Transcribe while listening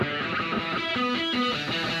All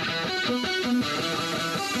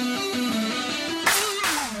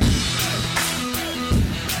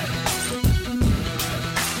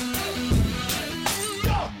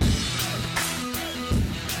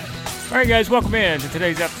right, guys, welcome in to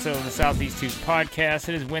today's episode of the Southeast Tubes podcast.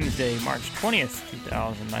 It is Wednesday, March 20th,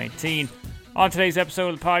 2019. On today's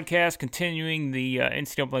episode of the podcast, continuing the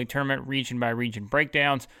NCAA tournament region-by-region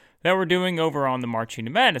breakdowns that we're doing over on the Marching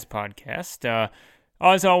to Madness podcast.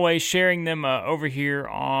 As always, sharing them over here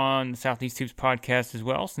on the Southeast Tubes podcast as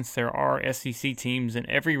well, since there are SEC teams in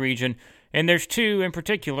every region. And there's two in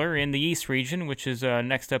particular in the East region, which is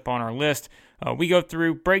next up on our list. We go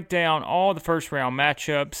through, break down all the first-round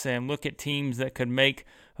matchups, and look at teams that could make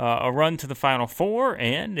a run to the Final Four.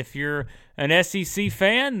 And if you're an SEC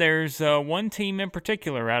fan, there's one team in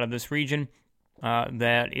particular out of this region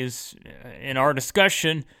that is, in our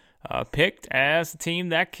discussion, picked as a team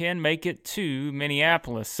that can make it to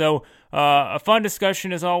Minneapolis. So a fun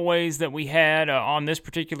discussion, as always, that we had on this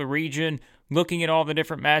particular region, looking at all the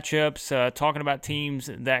different matchups, talking about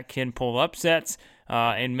teams that can pull upsets,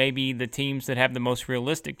 and maybe the teams that have the most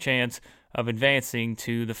realistic chance of advancing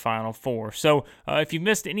to the Final Four. So if you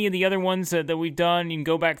missed any of the other ones that we've done, you can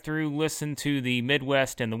go back through, listen to the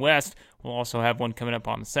Midwest and the West. We'll also have one coming up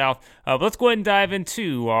on the South. But let's go ahead and dive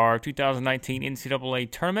into our 2019 NCAA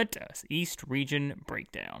Tournament East Region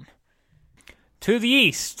Breakdown. To the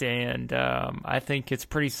East, and I think it's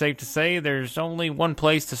pretty safe to say there's only one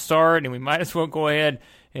place to start, and we might as well go ahead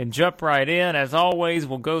and jump right in. As always,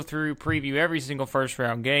 we'll go through, preview every single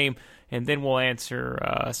first-round game, and then we'll answer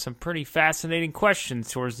some pretty fascinating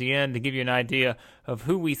questions towards the end to give you an idea of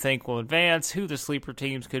who we think will advance, who the sleeper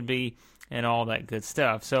teams could be, and all that good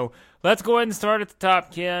stuff. So let's go ahead and start at the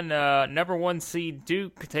top, Ken. Number 1 seed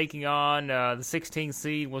Duke taking on the 16th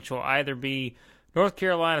seed, which will either be North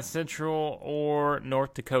Carolina Central or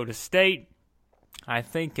North Dakota State. I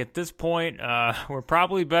think at this point we're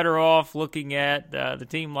probably better off looking at the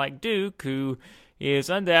team like Duke, who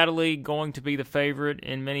is undoubtedly going to be the favorite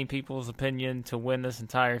in many people's opinion to win this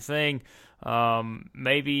entire thing.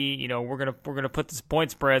 Maybe we're gonna put the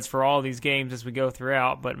point spreads for all these games as we go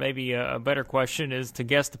throughout, but maybe a better question is to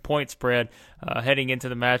guess the point spread heading into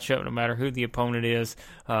the matchup, no matter who the opponent is.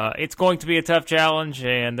 It's going to be a tough challenge,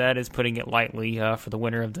 and that is putting it lightly for the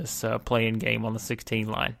winner of this play-in game on the 16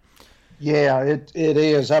 line. Yeah, it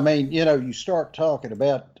is. I mean, you start talking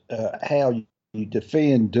about how you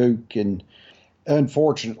defend Duke, and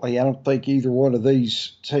unfortunately, I don't think either one of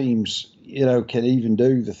these teams, can even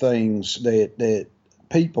do the things that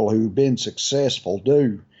people who've been successful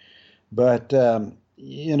do. But,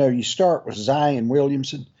 you start with Zion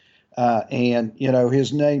Williamson, and,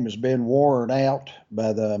 his name has been worn out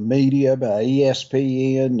by the media, by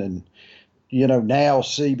ESPN, and, now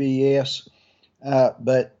CBS.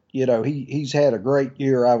 But he's had a great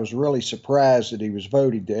year. I was really surprised that he was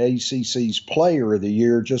voted the ACC's Player of the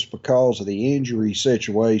Year just because of the injury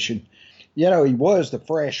situation. He was the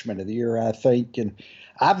Freshman of the Year, I think, and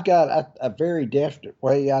I've got a very definite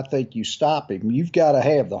way I think you stop him. You've got to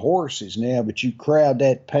have the horses now, but you crowd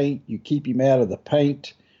that paint, you keep him out of the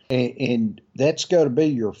paint, and that's going to be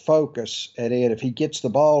your focus. And then if he gets the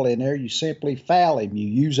ball in there, you simply foul him. You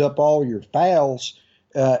use up all your fouls.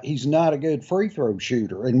 He's not a good free throw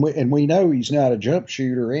shooter, and we know he's not a jump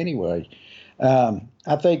shooter anyway.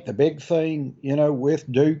 I think the big thing,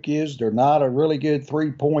 with Duke is they're not a really good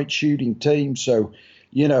 3-point shooting team. So,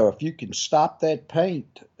 if you can stop that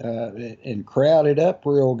paint and crowd it up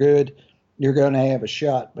real good, you're going to have a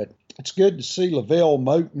shot. But it's good to see LaVelle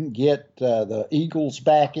Moton get the Eagles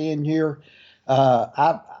back in here.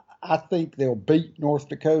 I think they'll beat North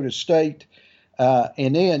Dakota State.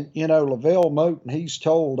 And then, LaVelle Moton, he's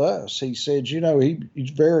told us, he said, he's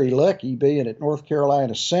very lucky being at North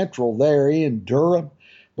Carolina Central there in Durham,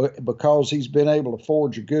 because he's been able to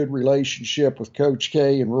forge a good relationship with Coach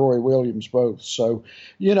K and Roy Williams both. So,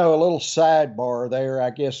 a little sidebar there, I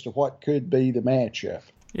guess, to what could be the matchup.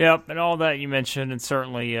 Yep, and all that you mentioned, and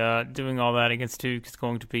certainly doing all that against Duke is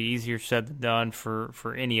going to be easier said than done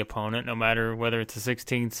for any opponent, no matter whether it's a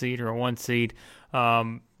 16 seed or a 1 seed.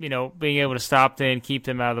 Being able to stop them, keep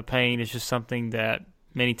them out of the paint is just something that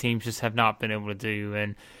many teams just have not been able to do,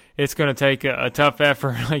 and it's going to take a tough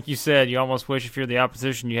effort. Like you said, you almost wish if you're the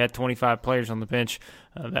opposition you had 25 players on the bench.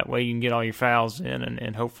 That way you can get all your fouls in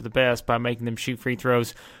and hope for the best by making them shoot free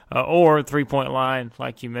throws. Or 3-point line,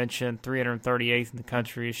 like you mentioned, 338th in the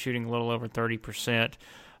country is shooting a little over 30%.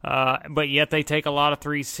 but yet they take a lot of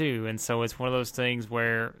threes too. And so it's one of those things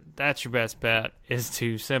where that's your best bet, is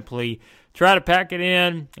to simply try to pack it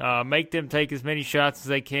in, make them take as many shots as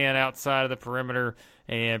they can outside of the perimeter,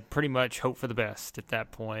 and pretty much hope for the best at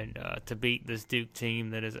that point to beat this Duke team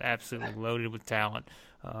that is absolutely loaded with talent.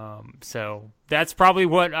 So that's probably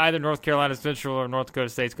what either North Carolina Central or North Dakota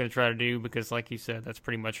State's going to try to do, because like you said, that's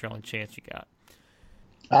pretty much your only chance you got.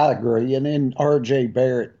 I agree. And then R.J.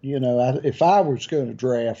 Barrett, if I was going to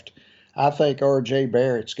draft, I think R.J.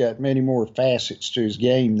 Barrett's got many more facets to his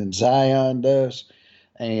game than Zion does.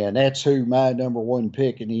 And that's who my number one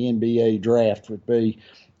pick in the NBA draft would be.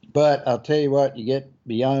 But I'll tell you what, you get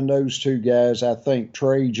beyond those two guys, I think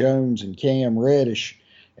Trey Jones and Cam Reddish,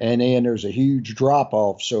 and then there's a huge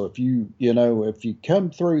drop-off. So if you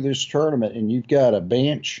come through this tournament and you've got a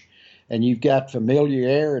bench and you've got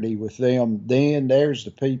familiarity with them, then there's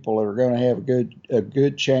the people that are going to have a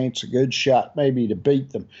good chance, a good shot maybe to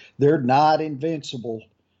beat them. They're not invincible.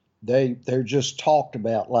 They're just talked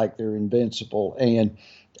about like they're invincible. And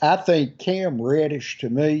I think Cam Reddish, to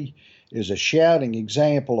me, is a shouting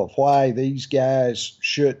example of why these guys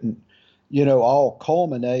shouldn't, all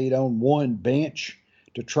culminate on one bench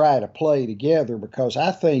to try to play together, because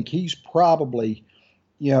I think he's probably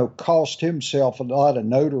cost himself a lot of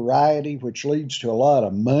notoriety, which leads to a lot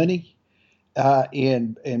of money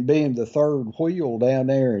in being the third wheel down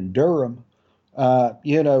there in Durham,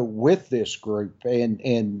 with this group.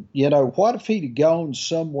 And what if he'd have gone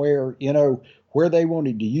somewhere, where they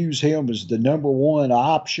wanted to use him as the number one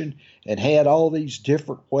option and had all these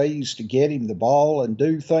different ways to get him the ball and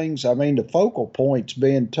do things? I mean, the focal point's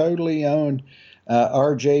been totally on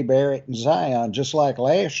R.J. Barrett and Zion, just like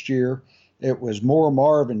last year. It was more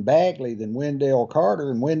Marvin Bagley than Wendell Carter.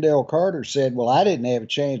 And Wendell Carter said, well, I didn't have a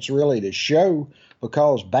chance really to show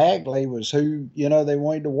because Bagley was who, they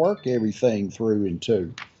wanted to work everything through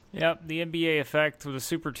into. Yep, the NBA effect with the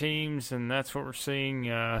super teams, and that's what we're seeing.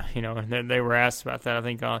 And they were asked about that, I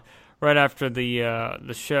think, right after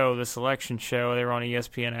the show, the selection show. They were on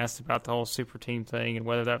ESPN, asked about the whole super team thing and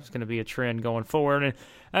whether that was going to be a trend going forward. And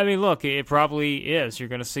I mean, look, it probably is. You're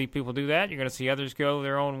going to see people do that. You're going to see others go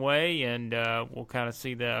their own way, and we'll kind of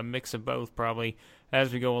see the mix of both probably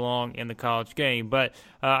as we go along in the college game. But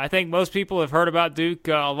I think most people have heard about Duke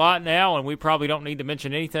a lot now, and we probably don't need to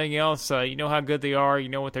mention anything else. You know how good they are. You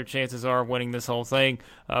know what their chances are of winning this whole thing.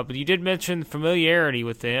 But you did mention familiarity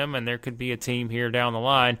with them, and there could be a team here down the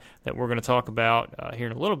line that we're going to talk about here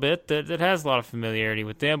in a little bit that has a lot of familiarity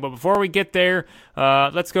with them. But before we get there,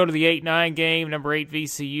 let's go to the 8-9 game, number 8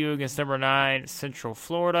 VCU against number 9 Central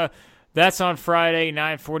Florida. That's on Friday,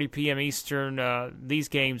 9:40 p.m. Eastern. These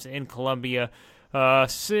games in Columbia.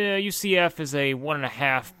 UCF is a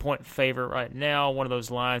 1.5 point favorite right now. One of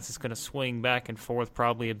those lines is going to swing back and forth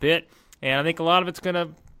probably a bit. And I think a lot of it's going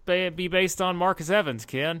to be based on Marcus Evans,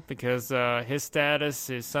 Ken, because his status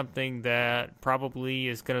is something that probably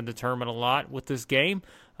is going to determine a lot with this game.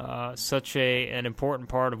 Such an important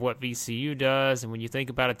part of what VCU does. And when you think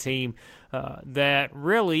about a team that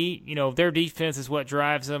really, their defense is what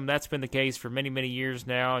drives them, that's been the case for many, many years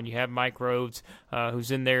now. And you have Mike Rhodes, who's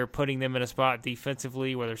in there putting them in a spot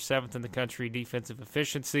defensively where they're 7th in the country defensive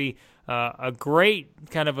efficiency. A great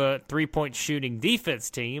kind of a three-point shooting defense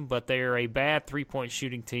team, but they're a bad three-point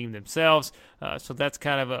shooting team themselves. So that's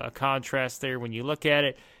kind of a contrast there when you look at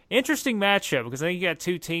it. Interesting matchup, because I think you got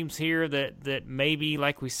two teams here that maybe,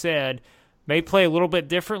 like we said, may play a little bit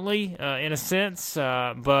differently in a sense.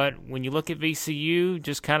 But when you look at VCU,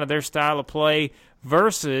 just kind of their style of play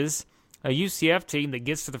versus a UCF team that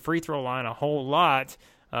gets to the free throw line a whole lot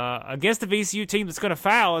against a VCU team that's going to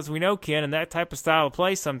foul, as we know, Ken, and that type of style of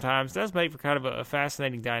play sometimes does make for kind of a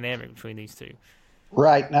fascinating dynamic between these two.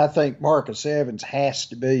 Right, and I think Marcus Evans has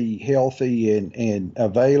to be healthy and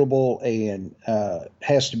available and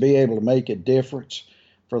has to be able to make a difference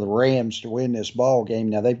for the Rams to win this ball game.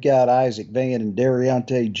 Now, they've got Isaac Van and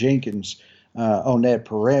Dariante Jenkins on that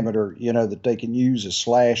perimeter, that they can use as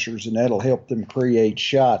slashers, and that'll help them create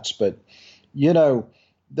shots. But,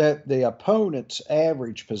 that the opponent's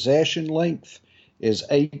average possession length is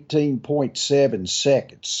 18.7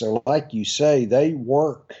 seconds. So, like you say, they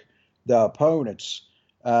work the opponents,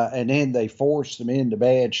 and then they force them into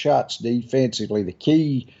bad shots defensively. The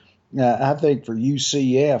key, I think, for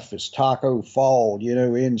UCF is Taco Fall,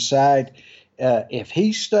 inside. If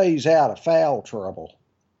he stays out of foul trouble,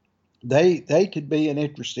 they could be an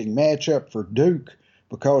interesting matchup for Duke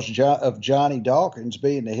because of Johnny Dawkins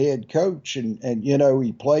being the head coach. And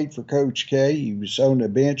he played for Coach K. He was on the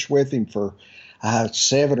bench with him for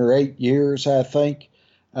 7 or 8 years, I think.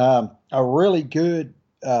 A really good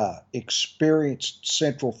experienced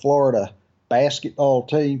Central Florida basketball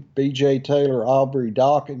team. B.J. Taylor, Aubrey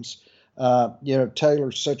Dawkins.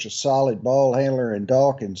 Taylor's such a solid ball handler, and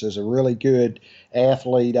Dawkins is a really good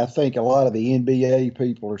athlete. I think a lot of the NBA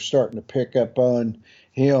people are starting to pick up on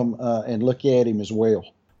him and look at him as well.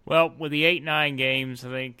 Well, with the 8-9 games, I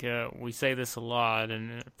think we say this a lot,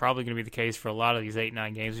 and probably going to be the case for a lot of these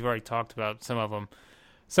 8-9 games. We've already talked about some of them.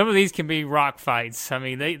 Some of these can be rock fights. I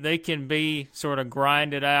mean, they can be sort of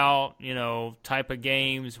grinded out, type of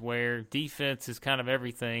games where defense is kind of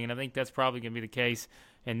everything, and I think that's probably going to be the case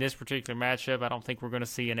in this particular matchup. I don't think we're going to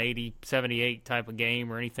see an 80-78 type of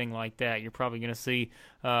game or anything like that. You're probably going to see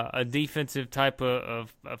a defensive type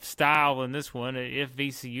of style in this one. If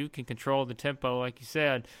VCU can control the tempo, like you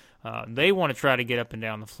said, they want to try to get up and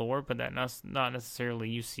down the floor, but that's not necessarily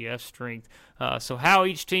UCF's strength. So how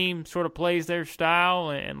each team sort of plays their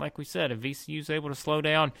style, and like we said, if VCU's able to slow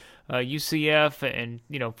down UCF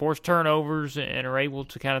and force turnovers and are able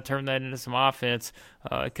to kind of turn that into some offense,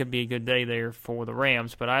 it could be a good day there for the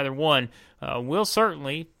Rams. But either one will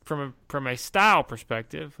certainly, from a style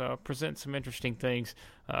perspective, present some interesting things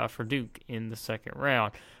for Duke in the second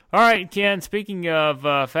round. All right, Ken, speaking of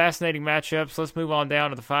fascinating matchups, let's move on down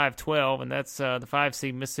to the 5-12, and that's the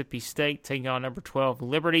 5-seed Mississippi State taking on number 12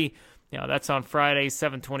 Liberty. That's on Friday,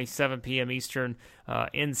 7:27 p.m. Eastern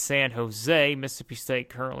in San Jose. Mississippi State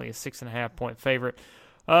currently a 6.5-point favorite.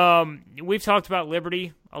 We've talked about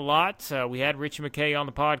Liberty a lot. We had Richie McKay on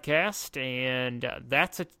the podcast, and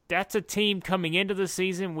that's a team coming into the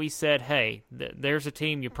season. We said, hey, there's a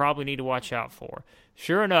team you probably need to watch out for.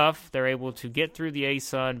 Sure enough, they're able to get through the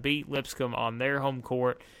ASUN, beat Lipscomb on their home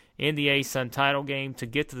court in the ASUN title game to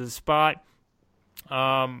get to the spot.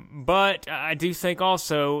 But I do think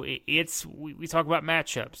also we talk about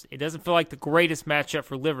matchups. It doesn't feel like the greatest matchup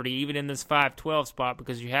for Liberty, even in this 5-12 spot,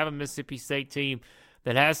 because you have a Mississippi State team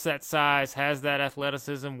that has that size, has that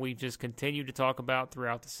athleticism we just continue to talk about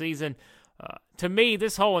throughout the season. To me,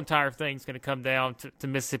 this whole entire thing is going to come down to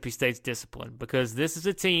Mississippi State's discipline, because this is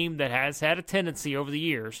a team that has had a tendency over the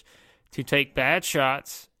years to take bad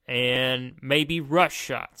shots and maybe rush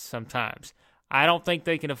shots sometimes. I don't think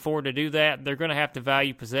they can afford to do that. They're going to have to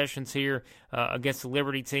value possessions here against the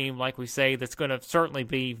Liberty team, like we say, that's going to certainly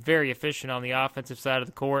be very efficient on the offensive side of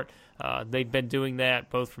the court. They've been doing that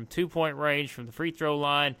both from two-point range, from the free throw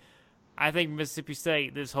line. I think Mississippi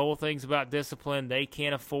State, this whole thing's about discipline. They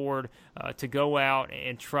can't afford to go out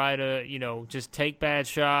and try to, just take bad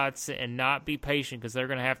shots and not be patient, because they're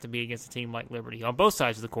going to have to be against a team like Liberty on both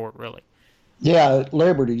sides of the court, really. Yeah,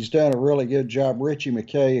 Liberty's done a really good job. Richie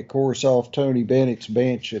McKay, of course, off Tony Bennett's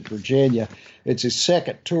bench at Virginia. It's his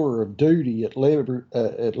second tour of duty at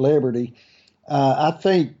Liberty. I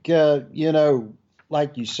think,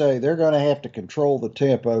 like you say, they're going to have to control the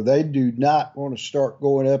tempo. They do not want to start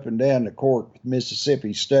going up and down the court with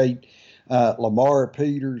Mississippi State. Lamar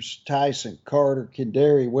Peters, Tyson Carter,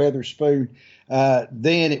 Kendary Weatherspoon,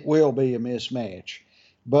 then it will be a mismatch.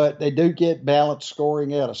 But they do get balanced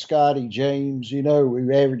scoring out of Scotty James, who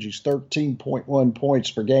averages 13.1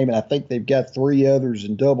 points per game, and I think they've got three others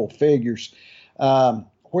in double figures.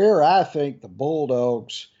 Where I think the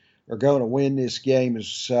Bulldogs are going to win this game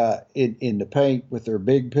is in the paint with their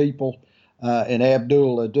big people, and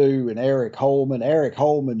Abdul Adu and Eric Holman. Eric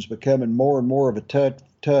Holman's becoming more and more of a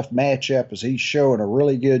tough matchup as he's showing a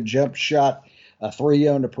really good jump shot, a three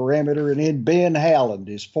on the perimeter. And then Ben Howland,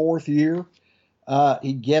 his fourth year.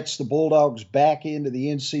 He gets the Bulldogs back into the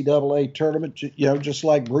NCAA tournament, just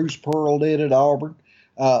like Bruce Pearl did at Auburn.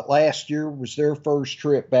 Last year was their first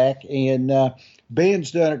trip back, and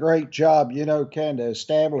Ben's done a great job, kind of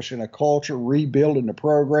establishing a culture, rebuilding the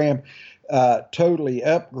program, totally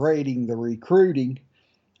upgrading the recruiting.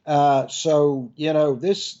 So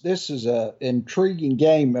this is a intriguing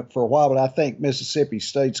game for a while, but I think Mississippi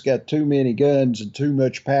State's got too many guns and too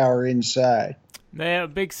much power inside. They have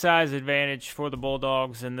a big size advantage for the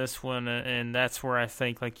Bulldogs in this one, and that's where I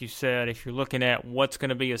think, like you said, if you're looking at what's going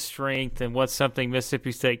to be a strength and what's something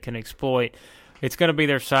Mississippi State can exploit, it's going to be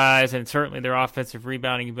their size and certainly their offensive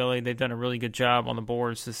rebounding ability. They've done a really good job on the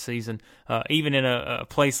boards this season, even in a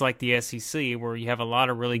place like the SEC where you have a lot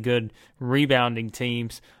of really good rebounding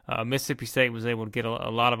teams. Mississippi State was able to get a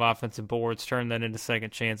lot of offensive boards, turn that into second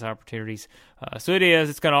chance opportunities. So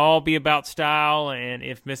it's going to all be about style, and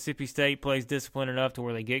if Mississippi State plays disciplined enough to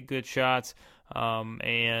where they get good shots,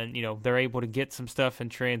 and they're able to get some stuff in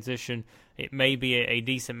transition, it may be a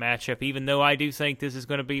decent matchup, even though I do think this is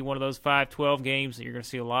going to be one of those 5-12 games that you're going to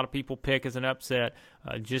see a lot of people pick as an upset,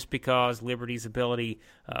 just because Liberty's ability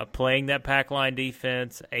playing that pack line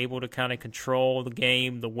defense, able to kind of control the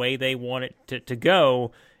game the way they want it to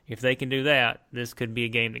go, If they can do that, this could be a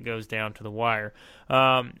game that goes down to the wire.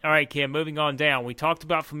 All right, Kim, moving on down. We talked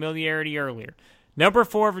about familiarity earlier. Number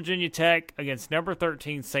 4, Virginia Tech against number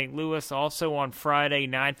 13, St. Louis, also on Friday,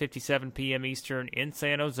 9:57 p.m. Eastern in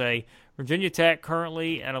San Jose. Virginia Tech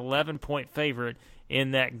currently an 11-point favorite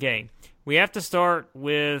in that game. We have to start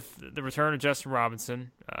with the return of Justin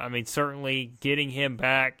Robinson. Certainly getting him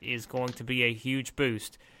back is going to be a huge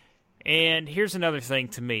boost. And here's another thing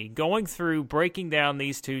to me. Going through, breaking down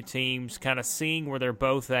these two teams, kind of seeing where they're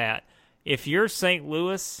both at. If you're St.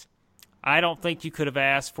 Louis, I don't think you could have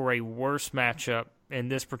asked for a worse matchup in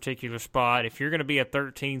this particular spot. If you're going to be a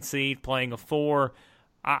 13 seed playing a 4,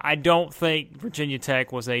 I don't think Virginia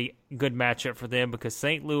Tech was a good matchup for them because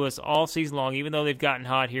St. Louis all season long, even though they've gotten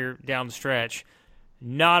hot here down the stretch,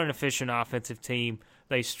 not an efficient offensive team.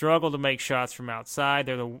 They struggle to make shots from outside.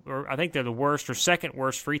 I think they're the worst or second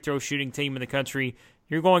worst free throw shooting team in the country.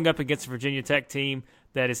 You're going up against a Virginia Tech team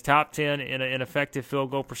that is top 10 in an effective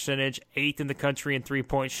field goal percentage, 8th in the country in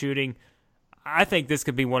three-point shooting. I think this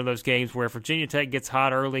could be one of those games where if Virginia Tech gets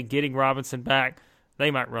hot early, getting Robinson back,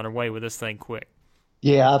 they might run away with this thing quick.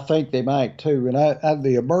 Yeah, I think they might too. And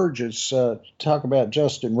the emergence, talk about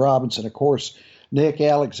Justin Robinson, of course, Nick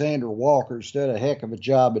Alexander-Walker's done a heck of a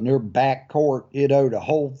job in their backcourt, to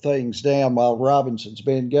hold things down while Robinson's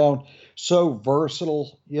been gone. So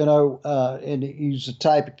versatile, and he's the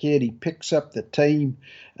type of kid, he picks up the team,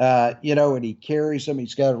 and he carries them.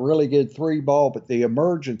 He's got a really good three ball, but the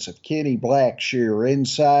emergence of Kenny Blackshear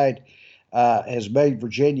inside has made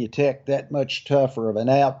Virginia Tech that much tougher of an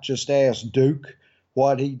out. Just ask Duke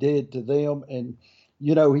what he did to them. And,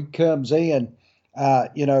 he comes in,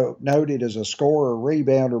 noted as a scorer,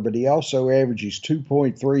 rebounder, but he also averages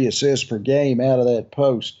 2.3 assists per game out of that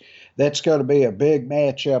post. That's going to be a big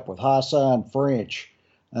matchup with Hassan French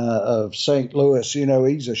of St. Louis.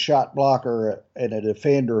 He's a shot blocker and a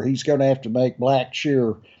defender. He's going to have to make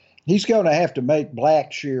Blackshear. He's going to have to make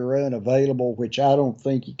Blackshear unavailable, which I don't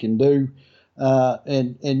think he can do.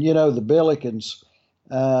 And the Billikens,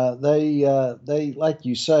 they like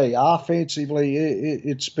you say, offensively,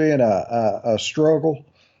 it's been a struggle.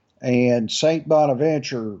 And St.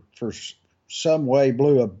 Bonaventure, for some way,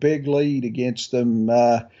 blew a big lead against them,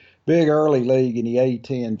 big early league in the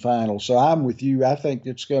A-10 final. So I'm with you. I think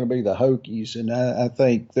it's going to be the Hokies, and I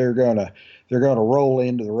think they're going to roll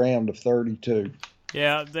into the round of 32.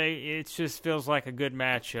 Yeah, it just feels like a good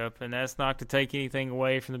matchup, and that's not to take anything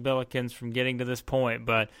away from the Billikens from getting to this point,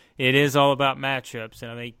 but it is all about matchups.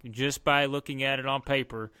 And I think just by looking at it on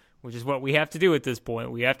paper, which is what we have to do at this point,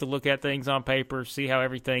 we have to look at things on paper, see how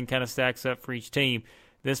everything kind of stacks up for each team.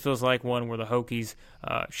 This feels like one where the Hokies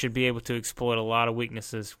should be able to exploit a lot of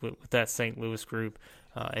weaknesses with that St. Louis group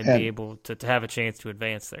and be able to have a chance to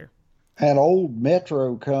advance there. An old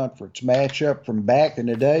Metro Conference matchup from back in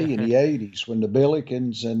the day in the 80s when the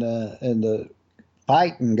Billikens and the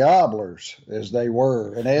Fighting Gobblers, as they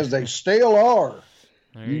were, and as they still are,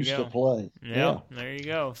 used to play. Yeah, there you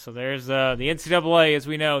go. So there's the NCAA, as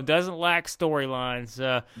we know, doesn't lack storylines.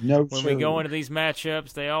 No, when we go into these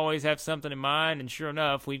matchups, they always have something in mind, and sure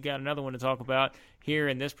enough, we've got another one to talk about here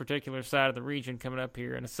in this particular side of the region coming up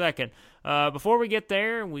here in a second. Before we get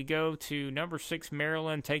there, we go to number 6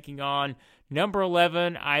 Maryland taking on number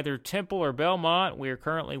 11, either Temple or Belmont. We are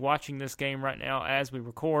currently watching this game right now as we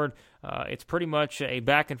record. It's pretty much a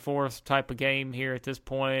back-and-forth type of game here at this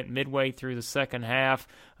point, midway through the second half.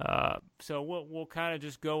 So we'll kind of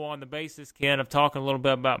just go on the basis, Ken, of talking a little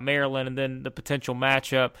bit about Maryland and then the potential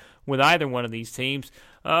matchup with either one of these teams.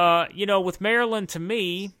 With Maryland, to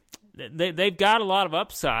me, they've got a lot of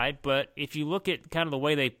upside, but if you look at kind of the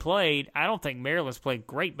way they played, I don't think Maryland's played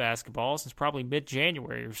great basketball since probably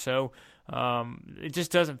mid-January or so. It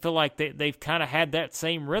just doesn't feel like they've kind of had that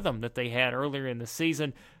same rhythm that they had earlier in the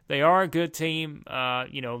season. They are a good team,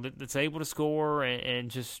 that's able to score and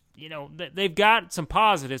just, they've got some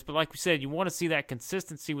positives, but like we said, you want to see that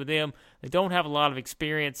consistency with them. They don't have a lot of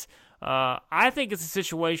experience. I think it's a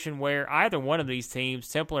situation where either one of these teams,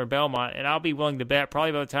 Temple or Belmont, and I'll be willing to bet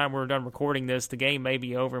probably by the time we're done recording this, the game may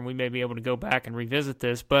be over and we may be able to go back and revisit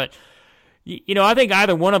this. But, I think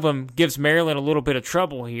either one of them gives Maryland a little bit of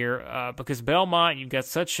trouble here because Belmont, you've got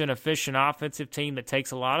such an efficient offensive team that takes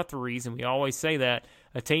a lot of threes, and we always say that.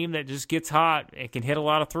 A team that just gets hot and can hit a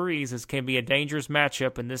lot of threes can be a dangerous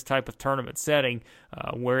matchup in this type of tournament setting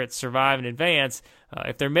where it's survive and advance.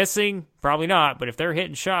 If they're missing, probably not, but if they're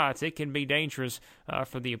hitting shots, it can be dangerous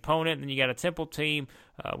for the opponent. And then you got a Temple team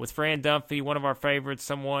with Fran Dunphy, one of our favorites,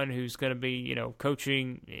 someone who's going to be,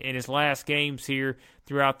 coaching in his last games here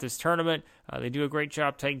throughout this tournament. They do a great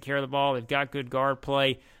job taking care of the ball. They've got good guard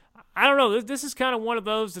play. I don't know. This is kind of one of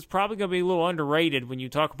those that's probably going to be a little underrated when you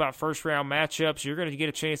talk about first-round matchups. You're going to get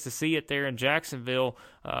a chance to see it there in Jacksonville.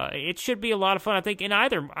 It should be a lot of fun, I think, in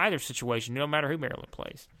either situation, no matter who Maryland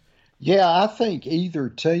plays. Yeah, I think either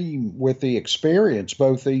team with the experience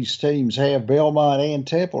both these teams have, Belmont and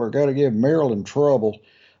Temple, are going to give Maryland trouble.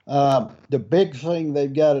 The big thing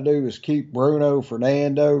they've got to do is keep Bruno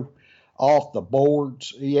Fernando off the boards.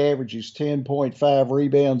 He averages 10.5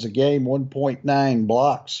 rebounds a game, 1.9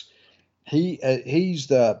 blocks. He's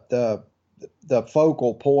the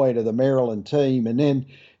focal point of the Maryland team. And then,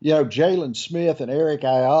 Jalen Smith and Eric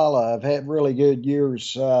Ayala have had really good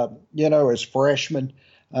years, as freshmen.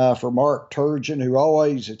 For Mark Turgeon, who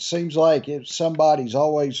always, it seems like somebody's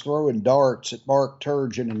always throwing darts at Mark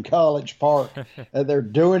Turgeon in College Park. They're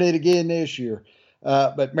doing it again this year.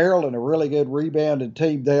 But Maryland, a really good rebounding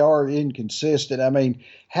team. They are inconsistent. I mean,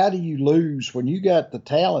 how do you lose when you got the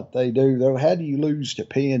talent they do, though? How do you lose to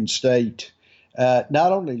Penn State?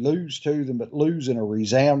 Not only lose to them, but lose in a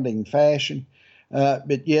resounding fashion.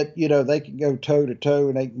 But yet, they can go toe-to-toe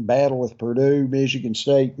and they can battle with Purdue, Michigan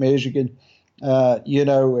State, Michigan.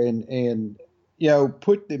 And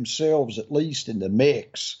put themselves at least in the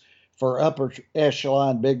mix for upper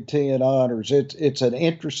echelon Big Ten honors. It's an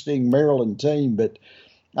interesting Maryland team, but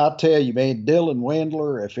I'll tell you, man, Dylan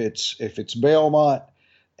Wendler, if it's Belmont,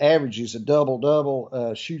 averages a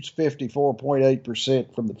double-double, shoots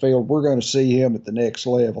 54.8% from the field. We're going to see him at the next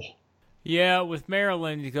level. Yeah, with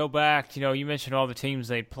Maryland, you go back, you mentioned all the teams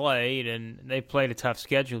they played, and they played a tough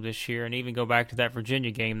schedule this year, and even go back to that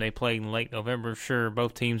Virginia game they played in late November. Sure,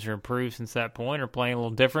 both teams are improved since that point, or playing a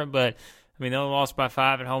little different, but, they lost by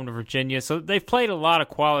 5 at home to Virginia. So they've played a lot of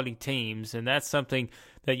quality teams, and that's something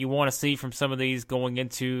that you want to see from some of these going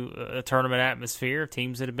into a tournament atmosphere,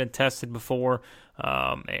 teams that have been tested before.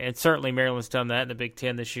 And certainly Maryland's done that in the Big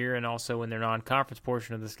Ten this year and also in their non-conference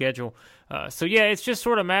portion of the schedule. It's just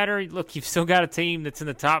sort of matter. Look, you've still got a team that's in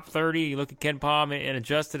the top 30. You look at Ken Pom and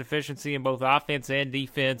adjusted efficiency in both offense and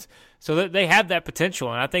defense. So that they have that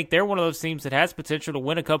potential, and I think they're one of those teams that has potential to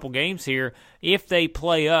win a couple games here if they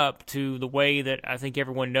play up to the way that I think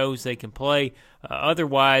everyone knows they can play.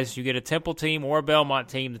 Otherwise, you get a Temple team or a Belmont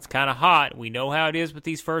team that's kind of hot. We know how it is with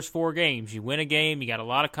these first 4 games. You win a game, you got a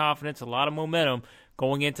lot of confidence, a lot of momentum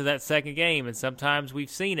going into that second game, and sometimes we've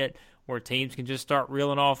seen it where teams can just start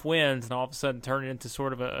reeling off wins and all of a sudden turn it into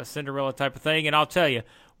sort of a Cinderella type of thing. And I'll tell you,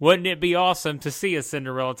 wouldn't it be awesome to see a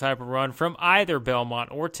Cinderella type of run from either Belmont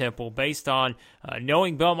or Temple based on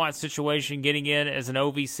knowing Belmont's situation, getting in as an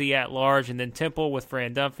OVC at large, and then Temple with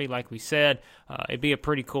Fran Dunphy, like we said. It'd be a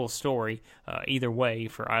pretty cool story either way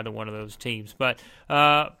for either one of those teams. But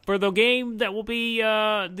for the game that will be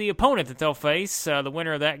the opponent that they'll face, the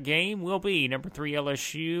winner of that game will be number 3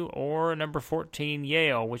 LSU or number 14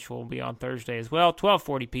 Yale, which will be on Thursday as well,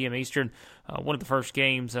 12:40 p.m. Eastern. One of the first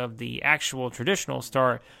games of the actual traditional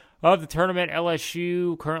start of the tournament.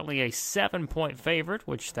 LSU currently a 7-point favorite,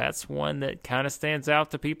 which that's one that kind of stands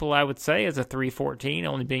out to people, I would say, as a 3-14,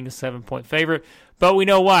 only being a 7-point favorite. But we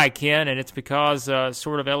know why, Ken, and it's because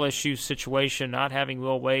sort of LSU's situation, not having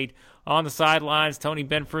Will Wade on the sidelines. Tony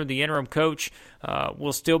Benford, the interim coach,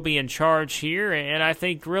 will still be in charge here, and I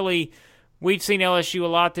think really we've seen LSU a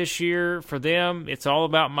lot this year. For them, it's all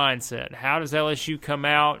about mindset. How does LSU come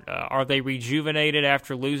out? Are they rejuvenated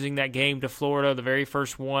after losing that game to Florida, the very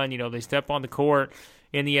first one? They step on the court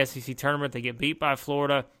in the SEC tournament. They get beat by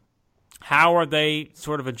Florida. How are they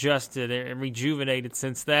sort of adjusted and rejuvenated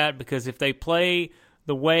since that? Because if they play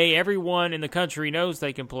the way everyone in the country knows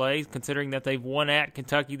they can play, considering that they've won at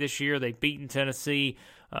Kentucky this year, they've beaten Tennessee,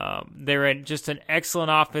 they're just an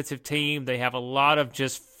excellent offensive team. They have a lot of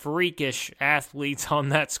just freakish athletes on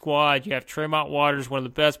that squad. You have Tremont Waters, one of the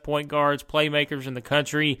best point guards, playmakers in the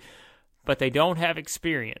country, but they don't have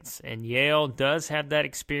experience. And Yale does have that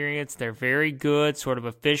experience. They're very good, sort of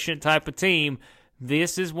efficient type of team.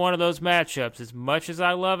 This is one of those matchups. As much as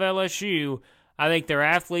I love LSU, I think their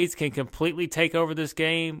athletes can completely take over this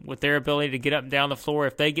game with their ability to get up and down the floor.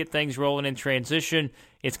 If they get things rolling in transition,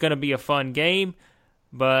 it's going to be a fun game.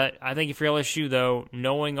 But I think if you're LSU, though,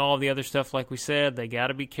 knowing all the other stuff like we said, they got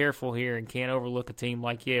to be careful here and can't overlook a team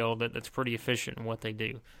like Yale that's pretty efficient in what they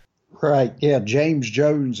do. Right. Yeah. James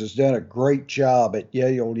Jones has done a great job at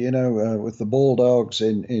Yale, with the Bulldogs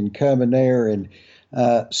and coming there and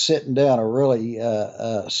sitting down a really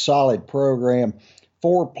solid program.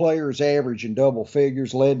 4 players average in double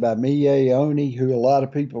figures, led by Mie Oni, who a lot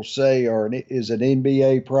of people say is an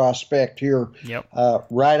NBA prospect here. Yep.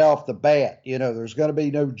 Right off the bat. There's going to be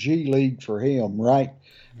no G League for him, right?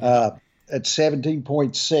 At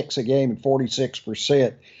 17.6 a game and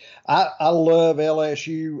 46%. I love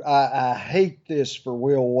LSU. I hate this for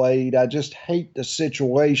Will Wade. I just hate the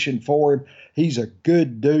situation for him. He's a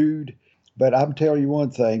good dude, but I'm telling you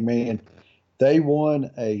one thing, man. They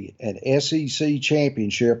won an SEC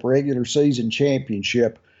championship, regular season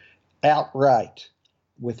championship, outright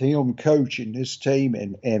with him coaching this team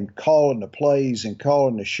and calling the plays and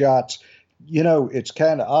calling the shots. It's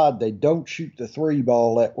kind of odd. They don't shoot the three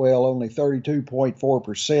ball that well, only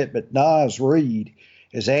 32.4%, but Nas Reed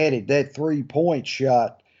has added that 3-point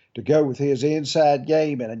shot to go with his inside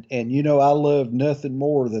game. And I love nothing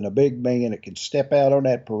more than a big man that can step out on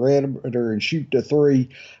that perimeter and shoot the three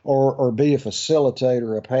or be a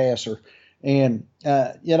facilitator, a passer. And,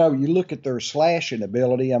 you look at their slashing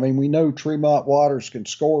ability. I mean, we know Tremont Waters can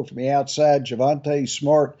score from the outside, Javonte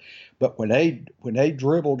Smart, but when they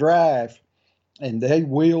dribble drive and they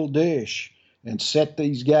wheel dish and set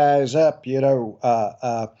these guys up,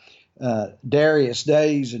 Darius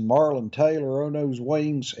Days and Marlon Taylor on those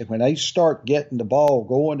wings, and when they start getting the ball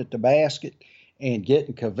going at the basket and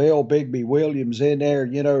getting Cavell Bigby Williams in there,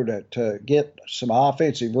 to get some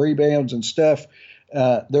offensive rebounds and stuff,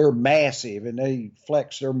 they're massive and they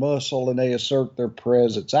flex their muscle and they assert their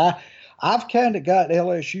presence. I've kind of got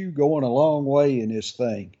LSU going a long way in this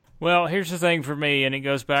thing. Well, here's the thing for me, and it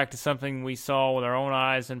goes back to something we saw with our own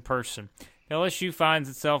eyes in person. LSU finds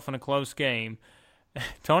itself in a close game.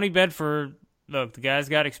 Tony Bedford, look, the guy's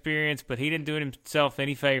got experience, but he didn't do himself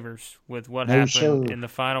any favors with what happened in the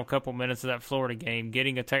final couple minutes of that Florida game,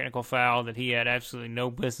 getting a technical foul that he had absolutely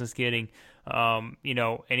no business getting. And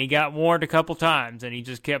he got warned a couple times, and he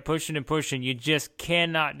just kept pushing and pushing. You just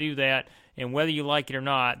cannot do that, and whether you like it or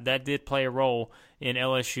not, that did play a role in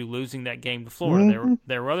LSU losing that game to Florida. Mm-hmm.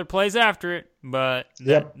 There were other plays after it, but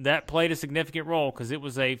Yep. that played a significant role because it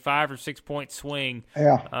was a 5 or 6 point swing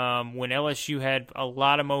when LSU had a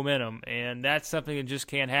lot of momentum, and that's something that just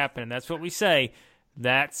can't happen, and that's what we say.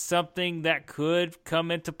 That's something that could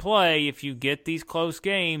come into play if you get these close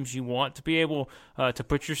games. You want to be able to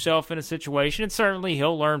put yourself in a situation, and certainly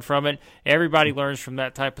he'll learn from it. Everybody learns from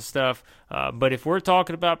that type of stuff. But if we're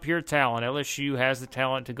talking about pure talent, LSU has the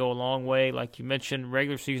talent to go a long way. Like you mentioned,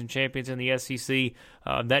 regular season champions in the SEC,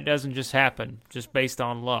 that doesn't just happen just based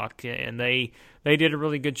on luck. And they did a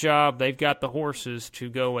really good job. They've got the horses to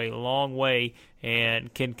go a long way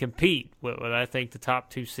and can compete with I think, the top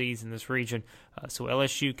 2 seeds in this region. So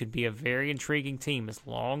LSU could be a very intriguing team as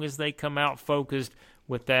long as they come out focused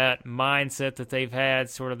with that mindset that they've had,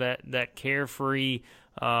 sort of that carefree,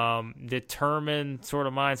 determined sort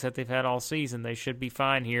of mindset they've had all season. They should be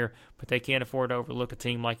fine here, but they can't afford to overlook a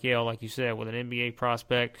team like Yale, like you said, with an NBA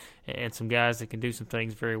prospect and some guys that can do some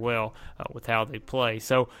things very well with how they play.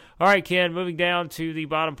 So, all right, Ken, moving down to the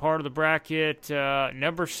bottom part of the bracket,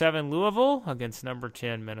 number 7 Louisville against number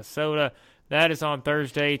 10 Minnesota. That is on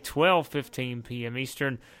Thursday, 12:15 p.m.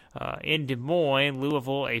 Eastern in Des Moines.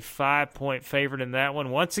 Louisville, a 5-point favorite in that one.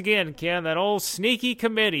 Once again, Ken, that old sneaky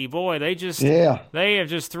committee, boy, they are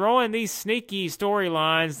just throwing these sneaky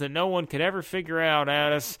storylines that no one could ever figure out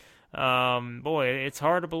at us. Boy, it's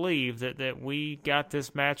hard to believe that we got this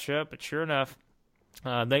matchup, but sure enough,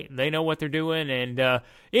 they know what they're doing, and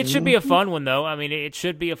it should be a fun one, though. I mean, it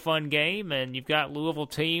should be a fun game, and you've got Louisville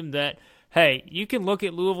team that, hey, you can look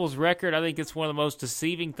at Louisville's record. I think it's one of the most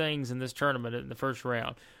deceiving things in this tournament in the first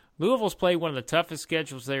round. Louisville's played one of the toughest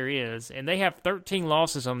schedules there is, and they have 13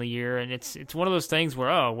 losses on the year, and it's one of those things where,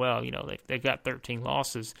 they've got 13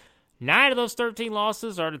 losses. 9 of those 13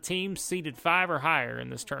 losses are to teams seeded 5 or higher in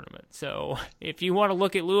this tournament. So if you want to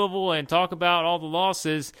look at Louisville and talk about all the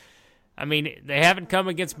losses, I mean, they haven't come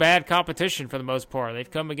against bad competition for the most part.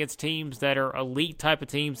 They've come against teams that are elite type of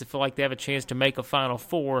teams that feel like they have a chance to make a Final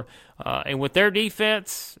Four. And with their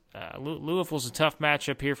defense, Louisville's a tough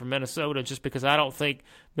matchup here for Minnesota just because I don't think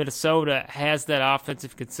Minnesota has that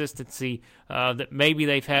offensive consistency that maybe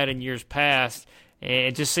they've had in years past. And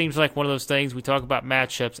it just seems like one of those things we talk about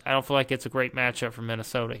matchups. I don't feel like it's a great matchup for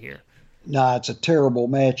Minnesota here. No, it's a terrible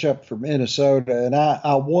matchup for Minnesota. And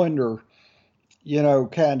I wonder,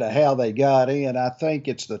 kind of how they got in. I think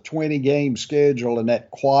it's the 20-game schedule and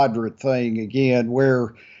that quadrant thing again,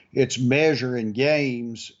 where it's measuring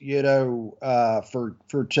games,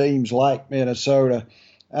 for teams like Minnesota,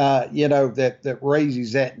 that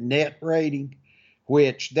raises that net rating,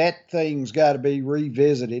 which that thing's got to be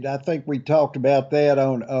revisited. I think we talked about that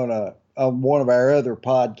on one of our other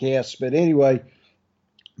podcasts. But anyway,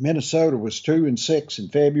 Minnesota was 2-6 in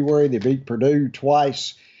February. They beat Purdue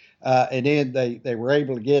twice. And then they were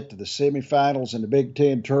able to get to the semifinals in the Big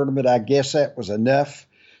Ten tournament. I guess that was enough,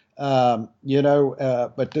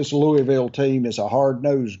 but this Louisville team is a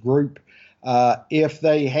hard-nosed group. If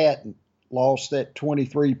they hadn't lost that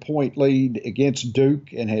 23-point lead against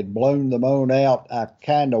Duke and had blown them on out, I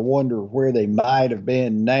kind of wonder where they might have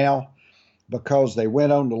been now, because they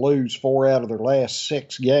went on to lose 4 out of their last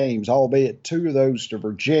 6 games, albeit 2 of those to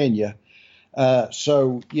Virginia.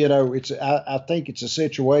 So, I think it's a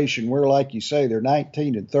situation where, like you say, they're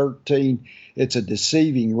 19-13. It's a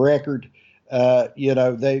deceiving record.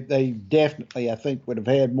 They definitely, I think, would have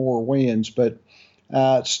had more wins. But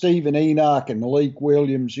Stephen Enoch and Malik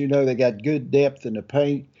Williams, they got good depth in the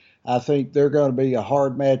paint. I think they're going to be a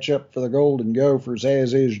hard matchup for the Golden Gophers,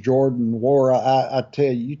 as is Jordan Wara. I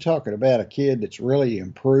tell you, talking about a kid that's really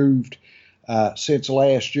improved since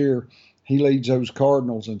last year. He leads those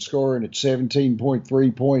Cardinals in scoring at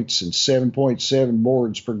 17.3 points and 7.7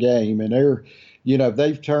 boards per game. And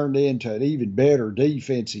they've turned into an even better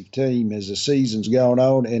defensive team as the season's gone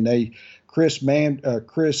on. And Chris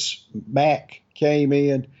Mack came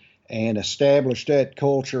in and established that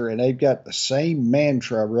culture, and they've got the same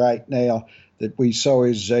mantra right now that we saw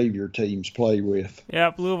his Xavier teams play with.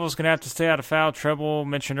 Yeah, Louisville's going to have to stay out of foul trouble.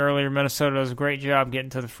 Mentioned earlier, Minnesota does a great job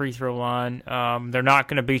getting to the free throw line. They're not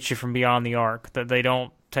going to beat you from beyond the arc. They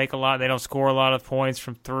don't take a lot. They don't score a lot of points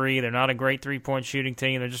from 3. They're not a great three-point shooting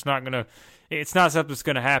team. They're just not going to – it's not something that's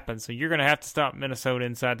going to happen. So you're going to have to stop Minnesota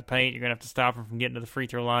inside the paint. You're going to have to stop them from getting to the free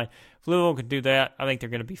throw line. If Louisville can do that, I think they're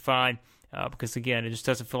going to be fine. Because, again, it just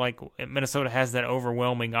doesn't feel like Minnesota has that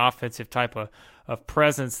overwhelming offensive type of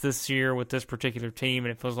presence this year with this particular team,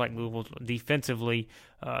 and it feels like Louisville defensively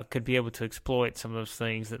could be able to exploit some of those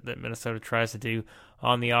things that Minnesota tries to do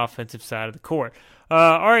on the offensive side of the court.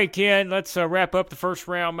 All right, Ken, let's wrap up the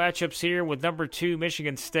first-round matchups here with number 2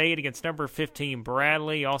 Michigan State against number 15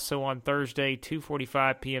 Bradley, also on Thursday,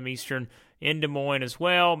 2:45 p.m. Eastern in Des Moines as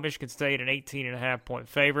well. Michigan State an 18.5-point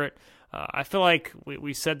favorite. I feel like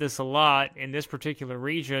we said this a lot in this particular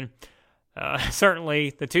region.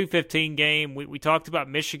 Certainly, the 2:15 game, we talked about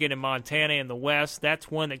Michigan and Montana in the West.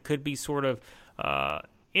 That's one that could be sort of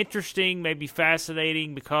interesting, maybe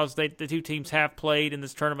fascinating, because the two teams have played in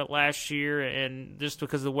this tournament last year, and just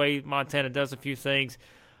because of the way Montana does a few things,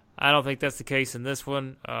 I don't think that's the case in this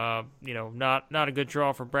one. Not a good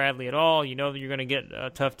draw for Bradley at all. You know that you're going to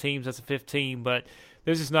get tough teams. That's a 15, but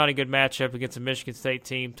this is not a good matchup against a Michigan State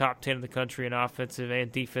team, top 10 in the country in offensive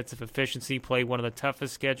and defensive efficiency, play one of the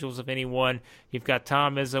toughest schedules of anyone. You've got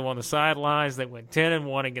Tom Izzo on the sidelines. They went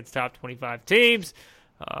 10-1 against top 25 teams.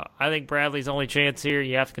 I think Bradley's only chance here,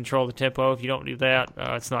 you have to control the tempo. If you don't do that,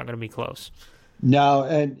 it's not going to be close. No,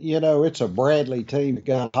 and, it's a Bradley team that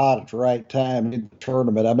got hot at the right time in the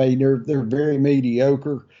tournament. I mean, they're very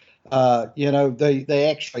mediocre. They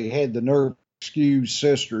actually had the nerve excuse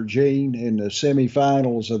Sister Jean in the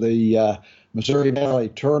semifinals of the Missouri Valley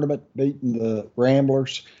tournament, beating the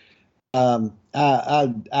Ramblers. I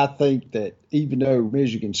think that even though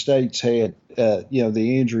Michigan State's had,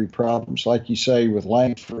 the injury problems, like you say, with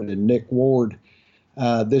Langford and Nick Ward,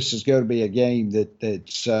 this is going to be a game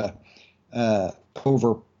that's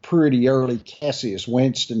over pretty early. Cassius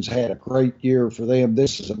Winston's had a great year for them.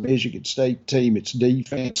 This is a Michigan State team. Its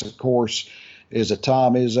defense, of course, is a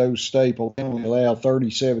Tom Izzo staple. They only allow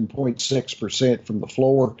 37.6% from the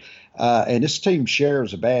floor. And this team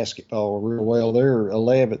shares the basketball real well. They're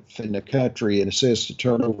 11th in the country in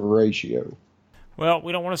assist-to-turnover ratio. Well,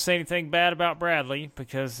 we don't want to say anything bad about Bradley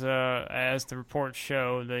because, as the reports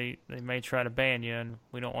show, they may try to ban you, and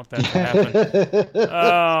we don't want that to happen.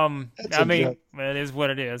 It is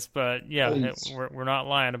what it is, but yeah, we're not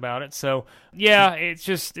lying about it. So, yeah,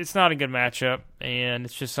 it's not a good matchup, and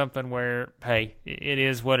it's just something where, hey, it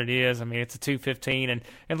is what it is. I mean, it's a 2:15,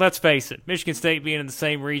 and let's face it, Michigan State being in the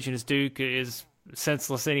same region as Duke is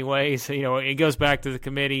senseless anyways. It goes back to the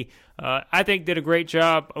committee. I think did a great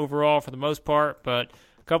job overall for the most part, but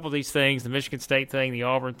a couple of these things, the Michigan State thing, the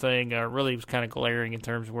Auburn thing, really was kind of glaring in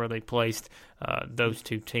terms of where they placed those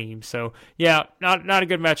two teams. So, yeah, not a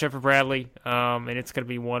good matchup for Bradley, and it's going to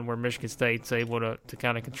be one where Michigan State's able to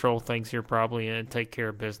kind of control things here probably and take care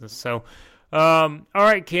of business. So, all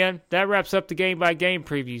right, Ken, that wraps up the game-by-game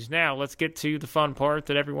previews. Now let's get to the fun part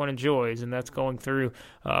that everyone enjoys, and that's going through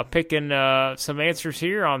picking some answers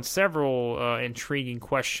here on several intriguing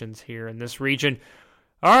questions here in this region.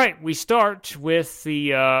 All right, we start with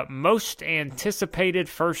the most anticipated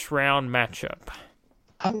first-round matchup.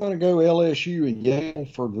 I'm going to go LSU and Yale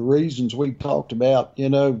for the reasons we talked about.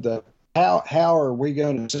 How are we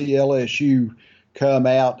going to see LSU come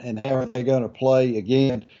out, and how are they going to play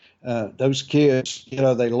again? Those kids,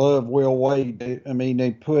 they love Will Wade.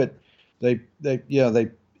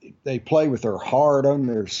 They play with their heart on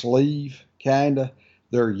their sleeve, kind of.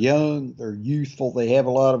 They're young, they're youthful, they have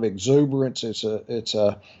a lot of exuberance. It's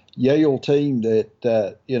a Yale team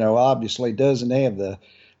that, obviously doesn't have the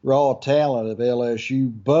raw talent of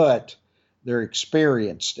LSU, but they're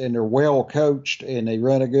experienced and they're well coached and they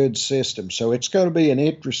run a good system. So it's going to be an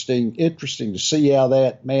interesting to see how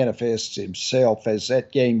that manifests itself as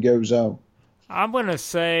that game goes on. I'm going to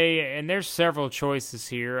say, and there's several choices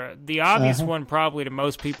here. The obvious one probably to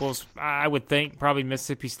most people's, I would think, probably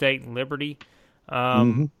Mississippi State and Liberty.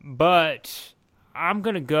 But I'm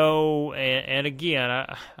going to go, and again,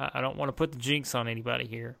 I don't want to put the jinx on anybody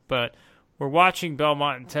here, but we're watching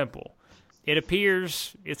Belmont and Temple. It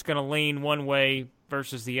appears it's going to lean one way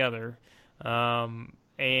versus the other.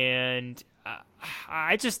 And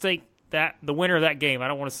I just think that the winner of that game, I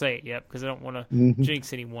don't want to say it yet because I don't want to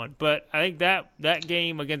jinx anyone, but I think that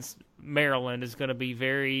game against Maryland is going to be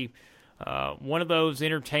very one of those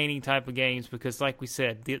entertaining type of games because, like we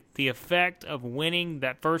said, the effect of winning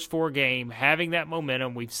that first 4 game, having that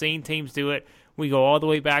momentum, we've seen teams do it. We go all the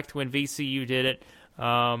way back to when VCU did it.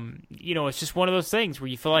 It's just one of those things where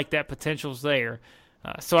you feel like that potential's there.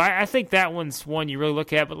 So I think that one's one you really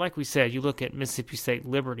look at. But like we said, you look at Mississippi State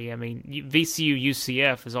Liberty. I mean, VCU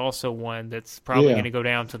UCF is also one that's probably going to go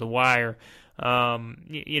down to the wire. So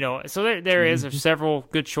there is several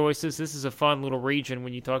good choices. This is a fun little region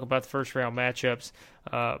when you talk about the first round matchups.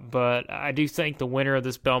 But I do think the winner of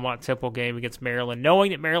this Belmont Temple game against Maryland,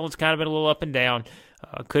 knowing that Maryland's kind of been a little up and down,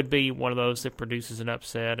 could be one of those that produces an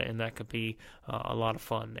upset, and that could be a lot of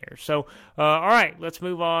fun there. So, all right, let's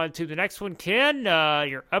move on to the next one. Ken,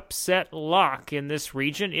 your upset lock in this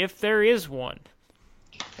region, if there is one.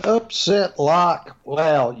 Upset lock.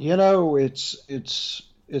 Well, it's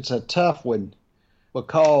a tough one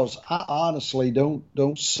because I honestly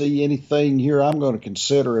don't see anything here I'm going to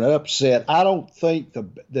consider an upset. I don't think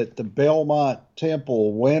that the Belmont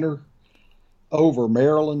Temple winner over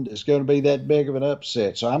Maryland is going to be that big of an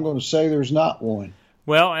upset. So I'm going to say there's not one.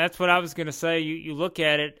 Well, that's what I was going to say. You look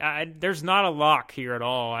at it, there's not a lock here at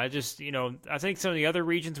all. I just, I think some of the other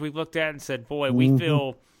regions we've looked at and said, boy, we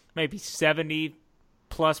feel maybe 70+%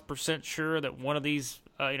 sure that one of these,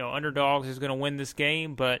 underdogs is going to win this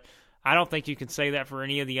game. But I don't think you can say that for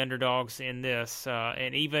any of the underdogs in this.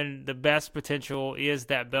 And even the best potential is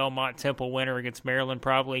that Belmont Temple winner against Maryland,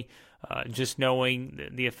 probably. Just knowing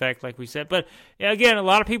the effect, like we said. But, again, a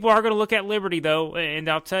lot of people are going to look at Liberty, though, and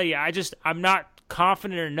I'll tell you, I'm not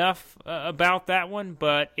confident enough about that one,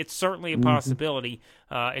 but it's certainly a possibility.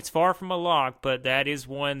 It's far from a lock, but that is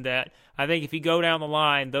one that I think if you go down the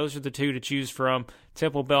line, those are the two to choose from,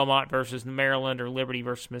 Temple Belmont versus Maryland or Liberty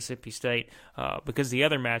versus Mississippi State, because the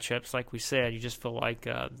other matchups, like we said, you just feel like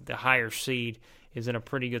the higher seed is in a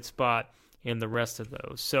pretty good spot in the rest of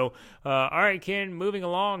those. So, all right, Ken, moving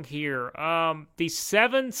along here. The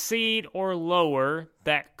 7 seed or lower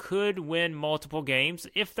that could win multiple games,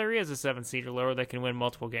 if there is a 7 seed or lower that can win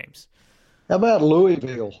multiple games. How about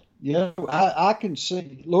Louisville? I can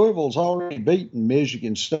see Louisville's already beaten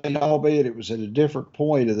Michigan State, albeit it was at a different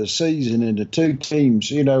point of the season, and the two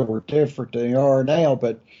teams, were different than they are now.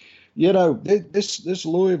 But, this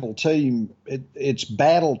Louisville team, it's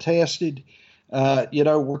battle-tested.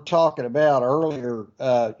 We're talking about earlier,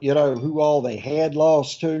 who all they had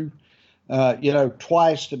lost to,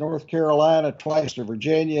 twice to North Carolina, twice to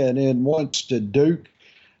Virginia, and then once to Duke.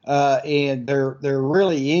 And they're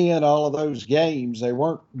really in all of those games. They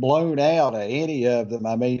weren't blown out of any of them.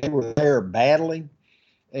 I mean, they were there battling.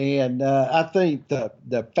 And I think the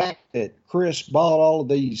fact that Chris bought all of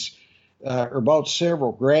these, or bought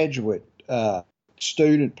several graduate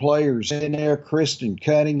student players in there, Kristen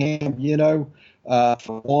Cunningham,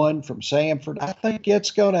 for one from Samford. I think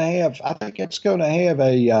it's going to have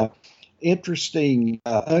a interesting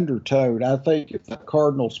undertone. I think if the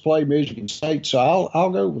Cardinals play Michigan State, so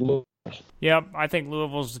I'll go with Louisville. Yep, I think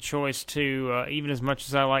Louisville's the choice too. Even as much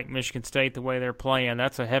as I like Michigan State the way they're playing,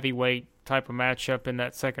 that's a heavyweight type of matchup in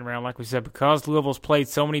that second round. Like we said, because Louisville's played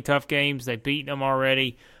so many tough games, they've beaten them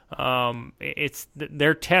already.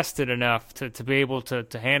 They're tested enough to be able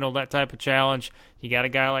to handle that type of challenge. You got a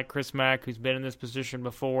guy like Chris Mack who's been in this position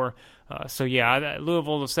before.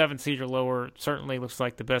 Louisville, the 7th seed or lower, certainly looks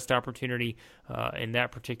like the best opportunity in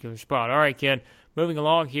that particular spot. All right, Ken, moving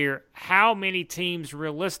along here, how many teams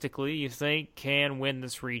realistically you think can win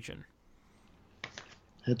this region?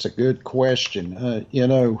 That's a good question.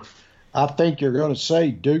 I think you're going to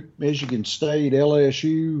say Duke, Michigan State,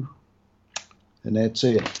 LSU, and that's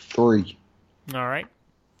it. 3. All right.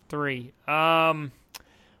 3. I'll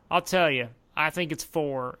tell you, I think it's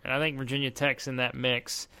 4, and I think Virginia Tech's in that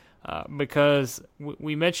mix because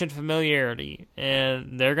we mentioned familiarity,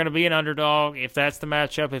 and they're going to be an underdog if that's the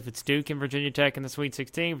matchup. If it's Duke and Virginia Tech in the Sweet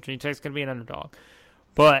 16, Virginia Tech's going to be an underdog.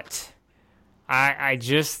 But I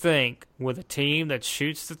just think with a team that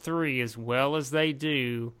shoots the three as well as they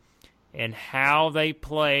do and how they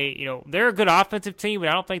play, they're a good offensive team, but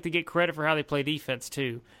I don't think they get credit for how they play defense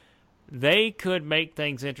too. They could make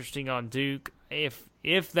things interesting on Duke.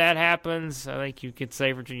 If that happens, I think you could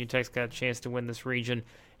say Virginia Tech's got a chance to win this region.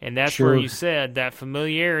 And that's Sure. where you said that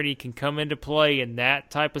familiarity can come into play in that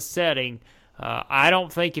type of setting. I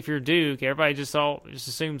don't think if you're Duke, everybody just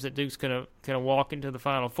assumes that Duke's gonna walk into the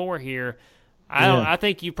Final Four here. I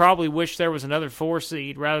think you probably wish there was another 4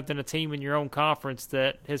 seed rather than a team in your own conference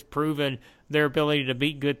that has proven their ability to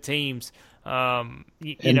beat good teams.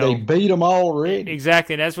 They beat them already.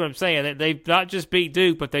 Exactly, and that's what I'm saying. They've not just beat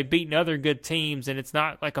Duke, but they've beaten other good teams, and it's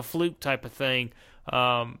not like a fluke type of thing.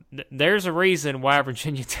 There's a reason why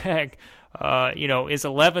Virginia Tech, is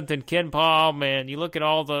 11th in KenPom, and you look at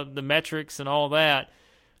all the metrics and all that.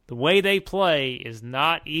 The way they play is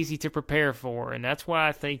not easy to prepare for, and that's why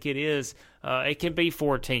I think it is. It can be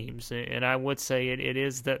 4 teams, and I would say it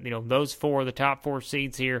is that those 4, the top 4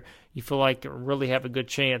 seeds here, you feel like really have a good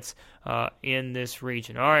chance in this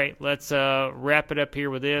region. All right, let's wrap it up here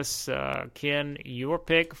with this. Ken, your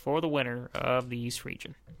pick for the winner of the East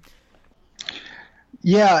region.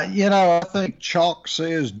 Yeah, I think chalk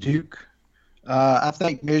says Duke. I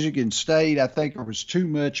think Michigan State, I think there was too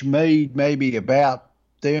much made maybe about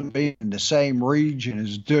them being in the same region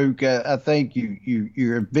as Duke. I think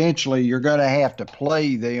you're eventually you're going to have to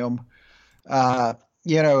play them,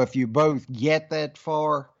 if you both get that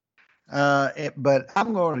far. But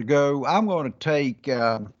I'm going to take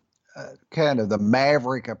kind of the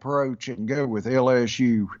Maverick approach and go with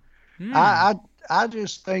LSU. I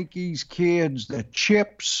just think these kids, the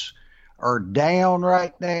chips are down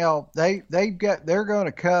right now. They're going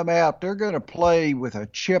to come out. They're going to play with a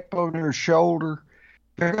chip on their shoulder.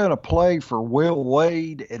 They're going to play for Will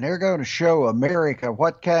Wade, and they're going to show America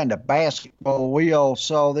what kind of basketball we all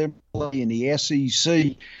saw them play in the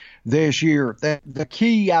SEC this year. The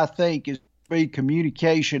key, I think, is to be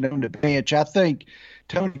communication on the bench. I think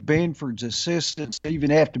Tony Benford's assistants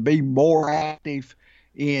even have to be more active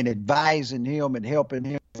in advising him and helping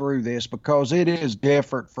him through this, because it is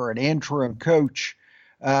different for an interim coach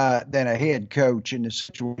than a head coach in this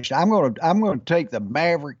situation. I'm going to take the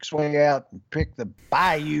Mavericks way out and pick the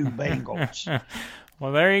Bayou Bengals.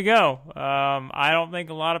 Well, there you go. I don't think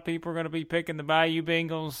a lot of people are going to be picking the Bayou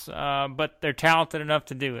Bengals, but they're talented enough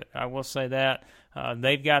to do it. I will say that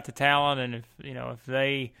they've got the talent, and if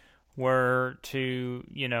they were to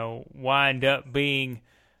wind up being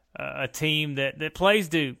a team that plays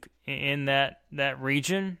Duke in that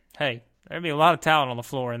region, hey, there'd be a lot of talent on the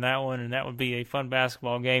floor in that one, and that would be a fun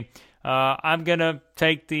basketball game. I'm gonna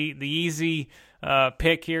take the easy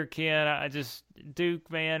pick here, Ken.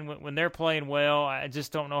 Duke, man, when they're playing well, I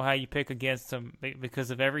just don't know how you pick against them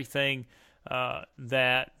because of everything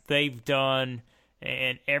that they've done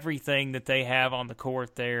and everything that they have on the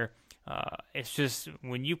court there. It's just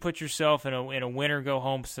when you put yourself in a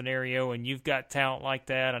win-or-go-home scenario and you've got talent like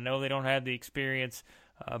that, I know they don't have the experience,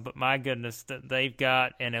 but my goodness, they've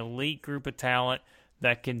got an elite group of talent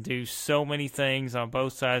that can do so many things on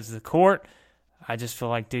both sides of the court. I just feel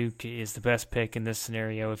like Duke is the best pick in this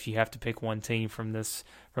scenario if you have to pick one team from this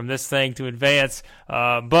thing to advance.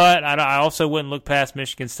 But I also wouldn't look past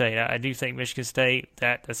Michigan State. I do think Michigan State,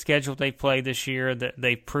 that the schedule they played this year, that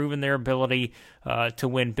they've proven their ability to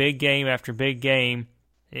win big game after big game.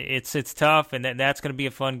 It's tough, and that's going to be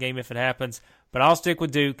a fun game if it happens. But I'll stick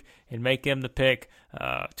with Duke and make them the pick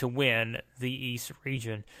to win the East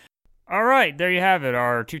region. All right, there you have it,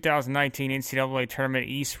 our 2019 NCAA Tournament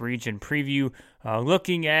East Region preview,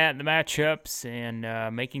 looking at the matchups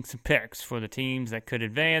and making some picks for the teams that could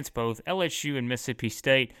advance, both LSU and Mississippi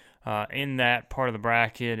State in that part of the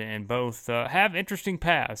bracket, and both have interesting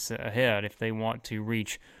paths ahead if they want to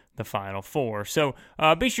reach the Final Four. So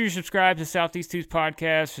be sure you subscribe to Southeast Tubes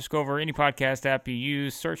Podcast. Just go over any podcast app you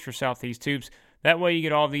use, search for Southeast Tubes. That way you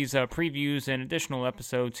get all these previews and additional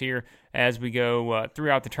episodes here as we go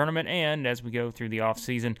throughout the tournament and as we go through the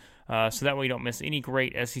off-season. So that way you don't miss any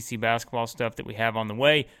great SEC basketball stuff that we have on the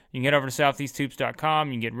way. You can head over to southeasttubes.com.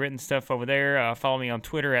 You can get written stuff over there. Follow me on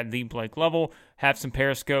Twitter at @TheBlakeLevel. Have some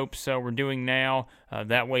Periscopes we're doing now.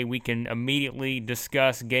 That way we can immediately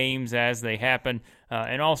discuss games as they happen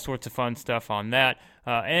and all sorts of fun stuff on that.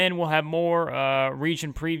 And we'll have more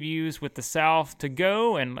region previews with the South to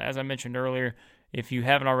go. And as I mentioned earlier, if you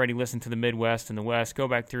haven't already listened to the Midwest and the West, go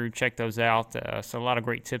back through, check those out. So a lot of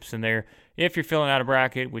great tips in there if you're filling out a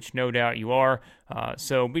bracket, which no doubt you are.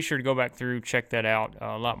 So be sure to go back through, check that out.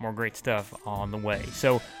 A lot more great stuff on the way.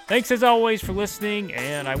 So thanks as always for listening,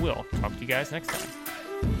 and I will talk to you guys next time.